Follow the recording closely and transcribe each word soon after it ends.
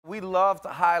we love to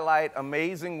highlight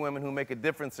amazing women who make a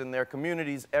difference in their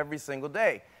communities every single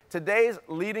day. Today's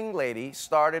leading lady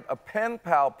started a pen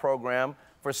pal program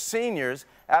for seniors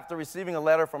after receiving a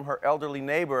letter from her elderly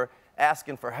neighbor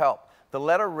asking for help. The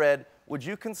letter read, "Would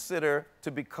you consider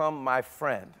to become my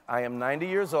friend? I am 90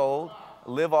 years old,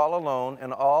 live all alone,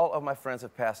 and all of my friends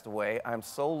have passed away. I'm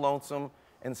so lonesome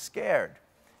and scared."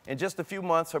 In just a few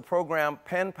months, her program,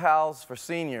 Pen Pals for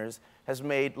Seniors, has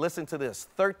made, listen to this,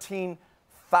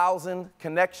 13,000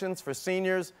 connections for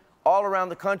seniors all around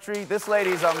the country. This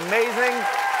lady's amazing.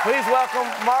 Please welcome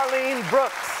Marleen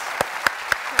Brooks.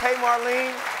 Hey,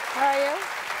 Marleen. How are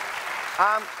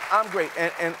you? I'm great,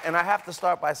 and I have to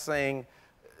start by saying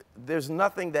there's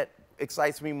nothing that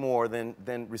excites me more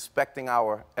than respecting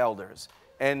our elders.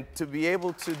 And to be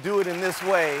able to do it in this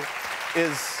way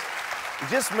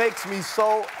just makes me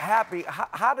so happy.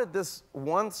 How did this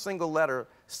one single letter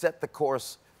set the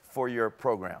course for your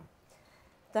program?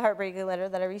 The heartbreaking letter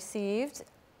that I received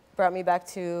brought me back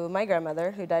to my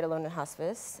grandmother, who died alone in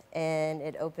hospice, and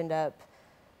it opened up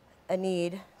a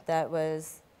need that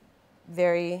was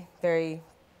very, very,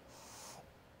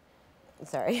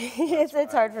 sorry,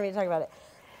 it's hard for me to talk about it.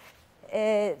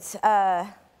 It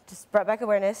just brought back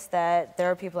awareness that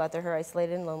there are people out there who are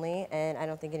isolated and lonely, and I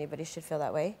don't think anybody should feel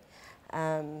that way.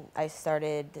 I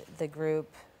started the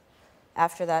group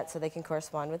after that so they can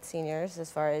correspond with seniors as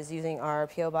far as using our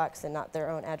P.O. box and not their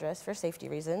own address for safety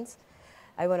reasons.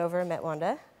 I went over and met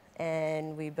Wanda,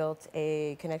 and we built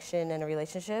a connection and a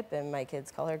relationship, and my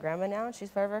kids call her grandma now, and she's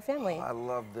part of our family. I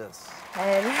love this.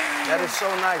 And that is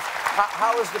so nice.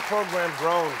 How has the program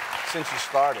grown since you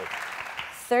started?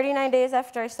 39 days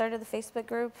after I started the Facebook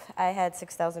group, I had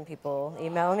 6,000 people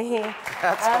email me.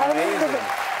 That's amazing.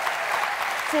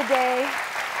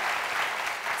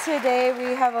 Today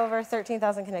we have over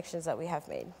 13,000 connections that we have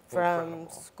made from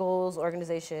Incredible. schools,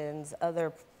 organizations,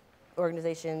 other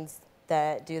organizations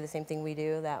that do the same thing we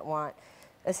do, that want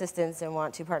assistance and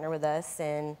want to partner with us,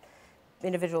 and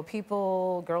individual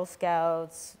people, Girl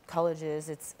Scouts, colleges,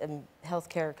 it's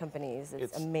healthcare companies.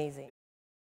 It's amazing.